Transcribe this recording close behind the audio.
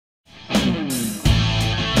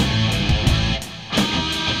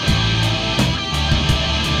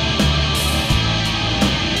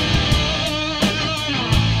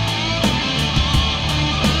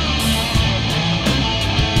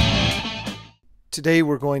Today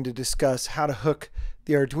we're going to discuss how to hook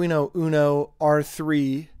the Arduino Uno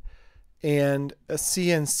R3 and a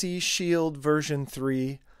CNC Shield version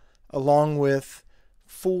 3 along with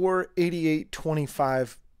 4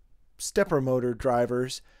 8825 stepper motor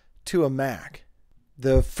drivers to a Mac.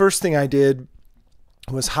 The first thing I did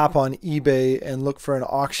was hop on eBay and look for an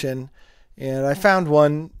auction, and I found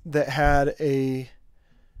one that had a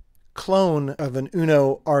clone of an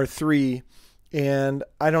Uno R3, and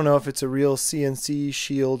I don't know if it's a real CNC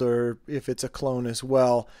Shield or if it's a clone as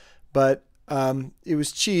well, but it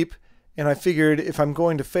was cheap, and I figured if I'm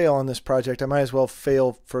going to fail on this project, I might as well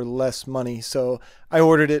fail for less money. So I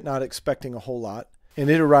ordered it not expecting a whole lot, and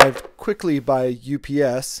it arrived quickly by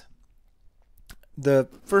UPS. The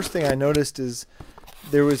first thing I noticed is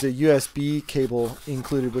there was a USB cable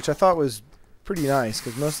included, which I thought was pretty nice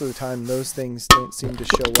because most of the time those things don't seem to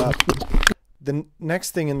show up. The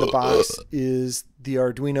next thing in the box is the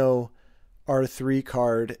Arduino R3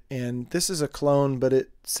 card, and this is a clone, but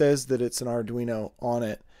it says that it's an Arduino on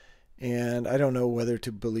it, and I don't know whether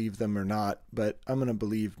to believe them or not, but I'm going to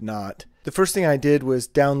believe not. The first thing I did was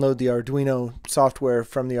download the Arduino software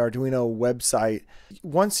from the Arduino website.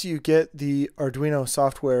 Once you get the Arduino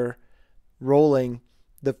software rolling,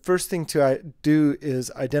 the first thing to do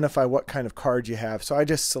is identify what kind of card you have. So I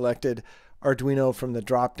just selected Arduino from the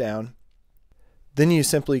drop-down. Then you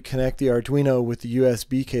simply connect the Arduino with the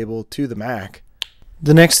USB cable to the Mac.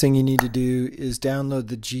 The next thing you need to do is download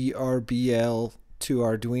the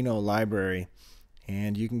GRBLArduino library,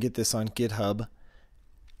 and you can get this on GitHub.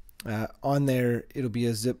 On there it'll be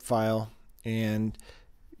a zip file, and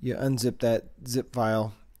you unzip that zip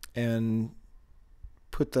file and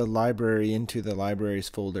put the library into the libraries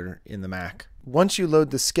folder in the Mac. Once you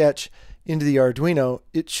load the sketch into the Arduino,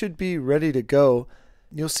 it should be ready to go.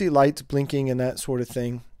 You'll see lights blinking and that sort of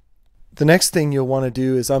thing. The next thing you'll want to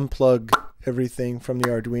do is unplug everything from the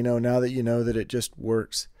Arduino now that you know that it just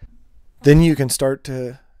works. Then you can start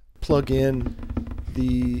to plug in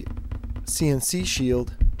the CNC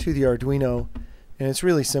Shield to the Arduino, and it's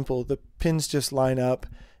really simple. The pins just line up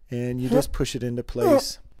and you just push it into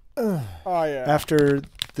place. Oh, yeah. After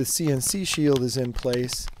the CNC Shield is in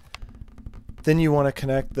place, then you want to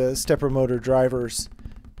connect the stepper motor drivers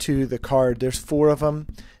to the card. There's 4 of them,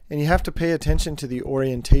 and you have to pay attention to the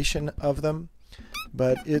orientation of them,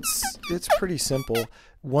 but it's pretty simple.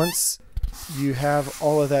 Once you have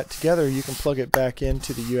all of that together, you can plug it back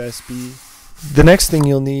into the USB. The next thing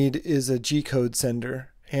you'll need is a Gcode Sender,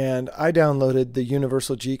 and I downloaded the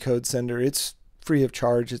Universal G-Code Sender. It's free of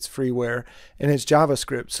charge, it's freeware, and it's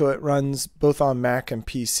JavaScript, so it runs both on Mac and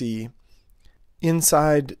PC.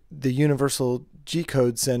 Inside the Universal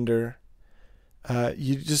G-Code Sender,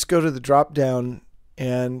 you just go to the drop down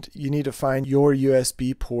and you need to find your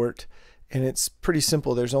USB port, and it's pretty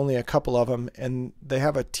simple. There's only a couple of them, and they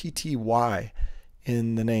have a TTY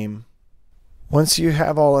in the name. Once you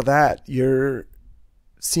have all of that, your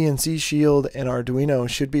CNC Shield and Arduino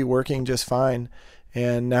should be working just fine,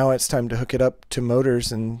 and now it's time to hook it up to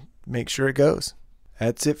motors and make sure it goes.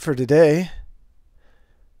 That's it for today.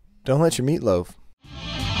 Don't let your meat loaf.